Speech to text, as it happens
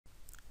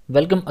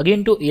Welcome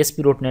again to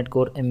ASP.NET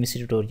Core MVC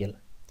tutorial.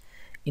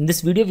 In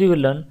this video we will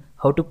learn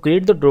how to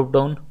create the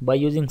dropdown by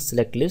using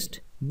SelectList,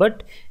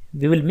 but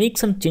we will make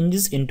some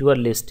changes into our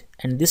list,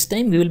 and this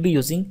time we will be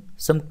using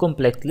some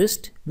complex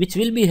list which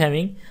will be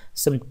having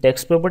some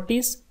text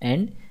properties,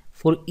 and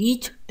for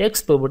each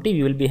text property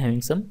we will be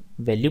having some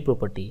value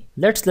property.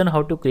 Let's learn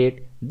how to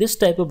create this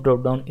type of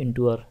dropdown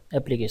into our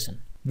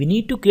application. We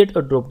need to create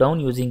a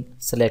dropdown using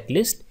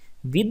SelectList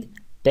with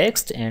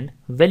text and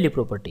value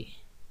property.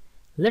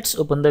 Let's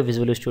open the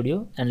Visual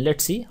Studio and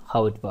let's see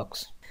how it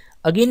works.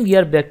 Again we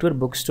are back to our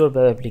bookstore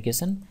web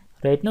application.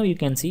 Right now you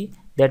can see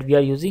that we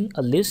are using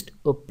a list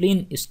of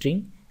plain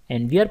string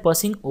and we are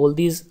passing all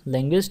these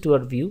languages to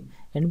our view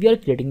and we are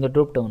creating the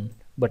dropdown.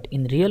 But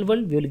in real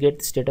world we will get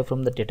this data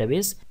from the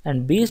database,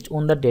 and based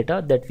on the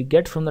data that we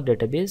get from the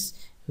database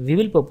we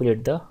will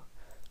populate the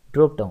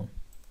dropdown.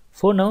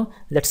 For now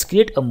let's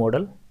create a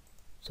model.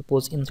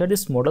 Suppose inside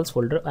this models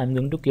folder I am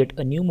going to create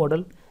a new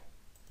model.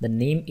 The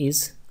name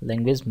is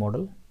language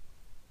model.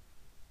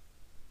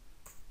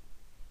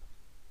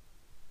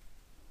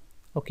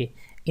 Okay,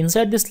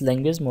 inside this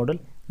language model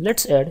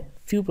let's add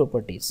few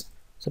properties.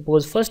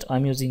 Suppose first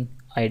I'm using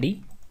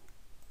ID,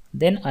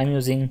 then I'm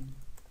using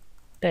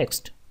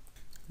text.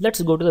 Let's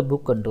go to the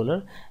book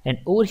controller, and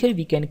over here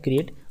we can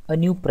create a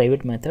new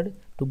private method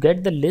to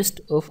get the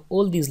list of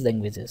all these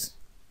languages.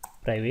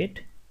 Private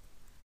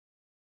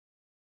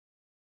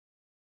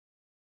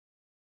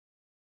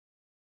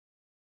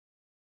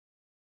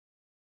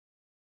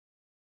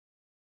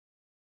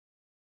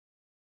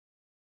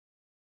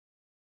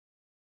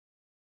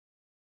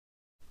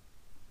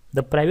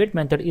The private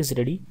method is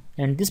ready,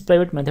 and this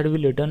private method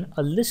will return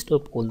a list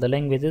of all the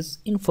languages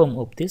in form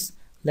of this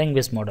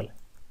language model.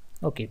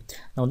 Okay,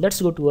 now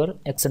let's go to our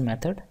action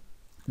method.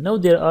 Now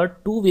there are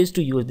two ways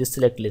to use this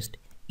select list.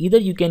 Either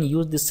you can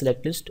use this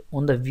select list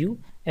on the view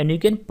and you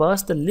can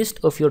pass the list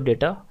of your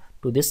data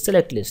to this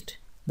select list.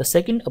 The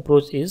second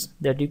approach is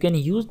that you can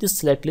use this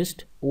select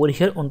list over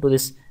here onto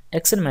this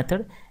action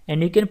method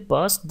and you can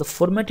pass the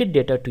formatted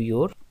data to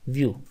your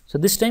view. So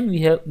this time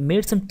we have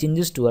made some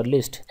changes to our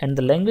list, and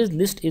the language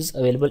list is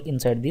available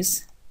inside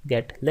this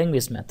get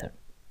language method.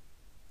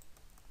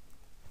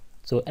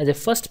 So as a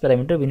first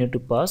parameter we need to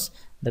pass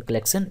the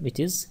collection which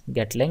is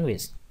get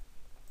language.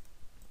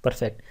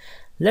 Perfect.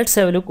 Let's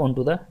have a look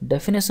onto the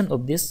definition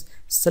of this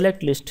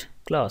select list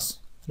class.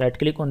 Right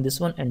click on this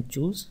one and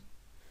choose,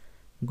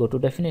 go to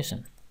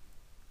definition.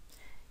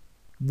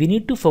 We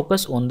need to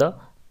focus on the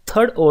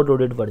third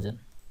overloaded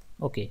version.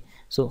 Okay,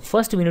 so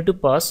first we need to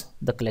pass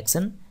the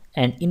collection,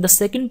 and in the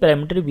second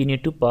parameter we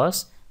need to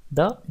pass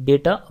the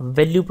data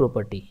value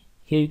property.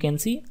 Here you can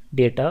see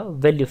data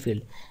value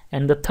field,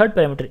 and the third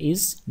parameter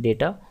is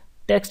data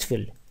text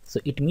field. So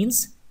it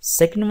means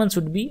second one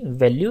should be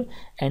value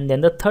and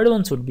then the third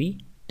one should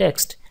be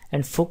text,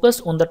 and focus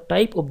on the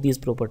type of these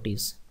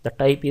properties. The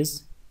type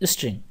is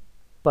string.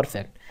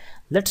 Perfect.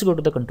 Let's go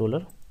to the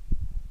controller.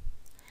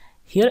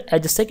 Here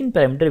as the second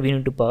parameter we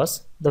need to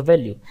pass the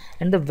value,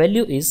 and the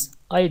value is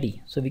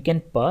ID. So we can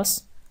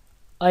pass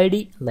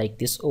ID like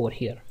this over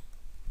here.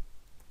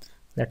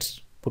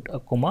 Let's put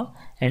a comma,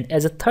 and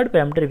as a third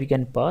parameter we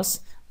can pass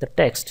the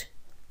text.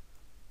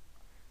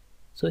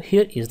 So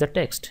here is the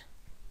text.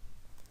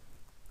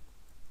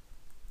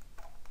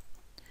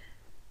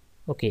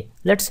 Okay,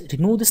 let's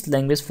remove this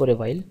language for a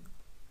while.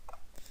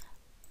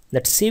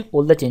 Let's save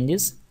all the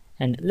changes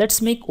and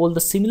let's make all the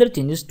similar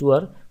changes to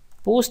our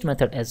post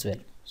method as well.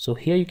 So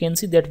here you can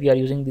see that we are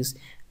using this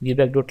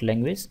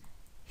viewback.language.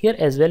 Here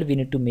as well we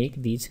need to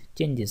make these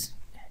changes,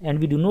 and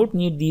we do not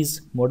need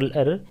these model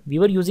error. We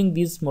were using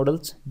these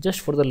models just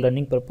for the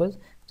learning purpose,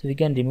 so we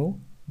can remove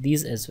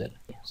these as well.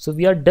 So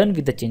we are done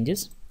with the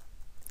changes.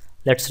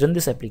 Let's run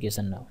this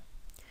application now.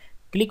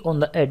 Click on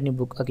the add new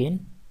book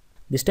again.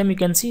 This time you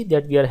can see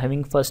that we are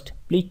having first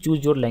please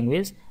choose your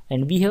language,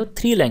 and we have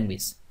 3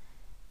 languages,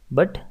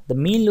 but the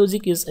main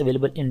logic is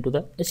available into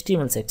the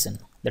HTML section.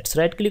 Let's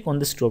right click on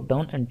this drop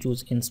down and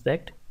choose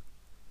inspect.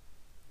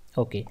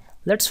 Okay,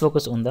 let's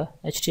focus on the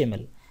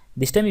HTML.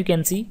 This time you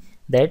can see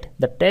that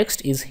the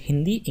text is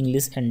Hindi,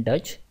 English and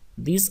Dutch.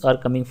 These are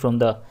coming from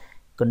the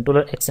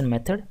controller action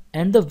method,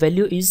 and the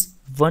value is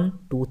 1,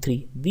 2,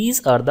 3.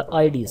 These are the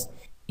IDs.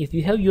 If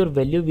you have your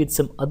value with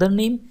some other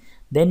name,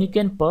 then you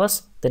can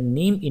pass the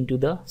name into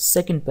the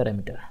second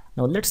parameter.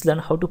 Now let's learn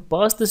how to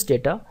pass this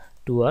data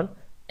to our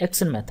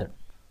action method.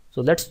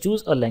 So let's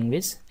choose a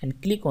language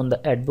and click on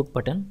the add book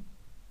button.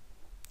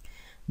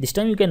 This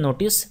time you can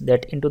notice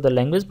that into the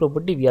language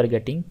property we are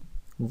getting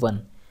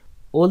 1.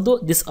 Although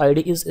this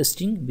ID is a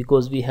string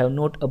because we have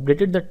not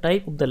updated the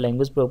type of the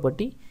language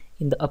property.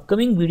 In the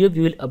upcoming video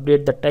we will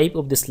update the type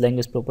of this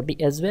language property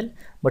as well,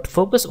 but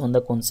focus on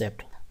the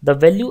concept. The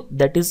value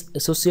that is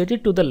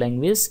associated to the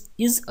language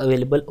is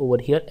available over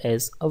here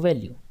as a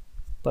value.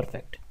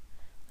 Perfect.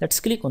 Let's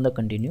click on the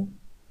continue.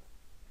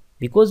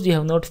 Because we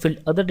have not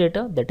filled other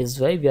data, that is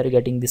why we are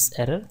getting this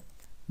error.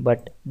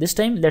 But this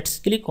time let's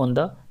click on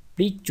the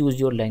please choose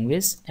your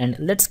language and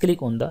let's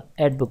click on the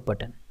add book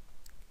button.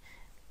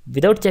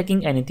 Without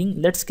checking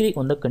anything, let's click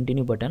on the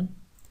continue button.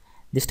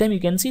 This time you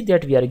can see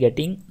that we are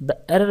getting the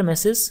error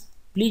message,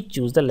 please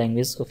choose the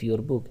language of your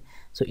book.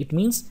 So it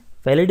means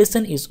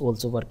validation is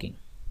also working.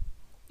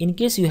 In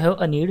case you have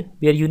a need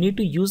where you need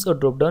to use a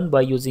dropdown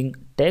by using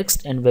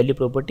text and value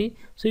property,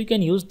 so you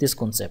can use this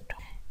concept.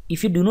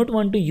 If you do not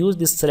want to use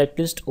this select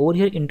list over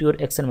here into your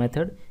action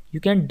method, you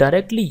can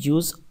directly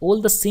use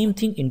all the same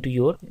thing into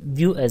your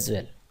view as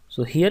well.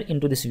 So here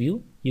into this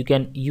view, you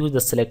can use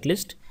the select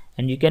list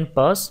and you can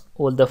pass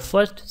all the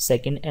first,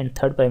 second and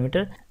third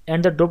parameter,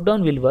 and the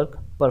dropdown will work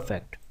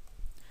perfect.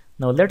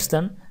 Now let's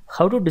learn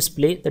how to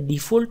display the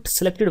default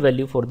selected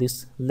value for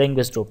this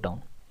language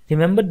dropdown.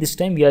 Remember, this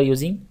time we are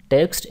using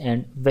text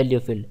and value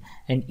field,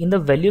 and in the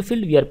value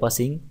field we are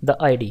passing the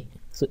ID.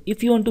 So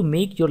if you want to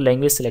make your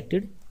language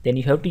selected, then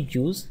you have to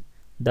use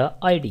the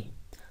ID.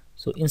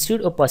 So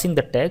instead of passing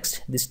the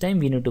text, this time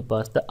we need to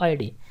pass the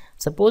ID.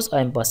 Suppose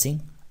I am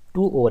passing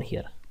 2 over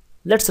here.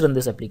 Let's run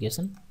this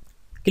application.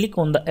 Click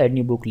on the add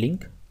new book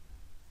link,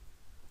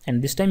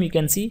 and this time you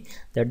can see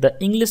that the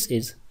English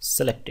is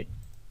selected.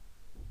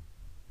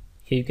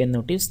 Here you can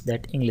notice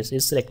that English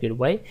is selected.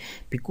 Why?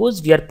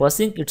 Because we are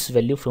passing its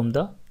value from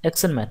the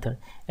action method,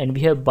 and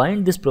we have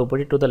bind this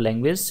property to the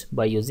language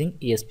by using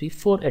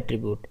ESP4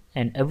 attribute,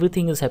 and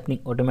everything is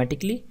happening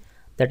automatically.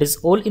 That is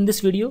all in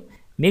this video.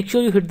 Make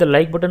sure you hit the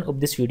like button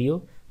of this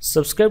video,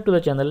 subscribe to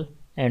the channel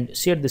and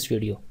share this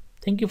video.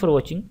 Thank you for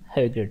watching.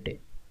 Have a great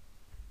day.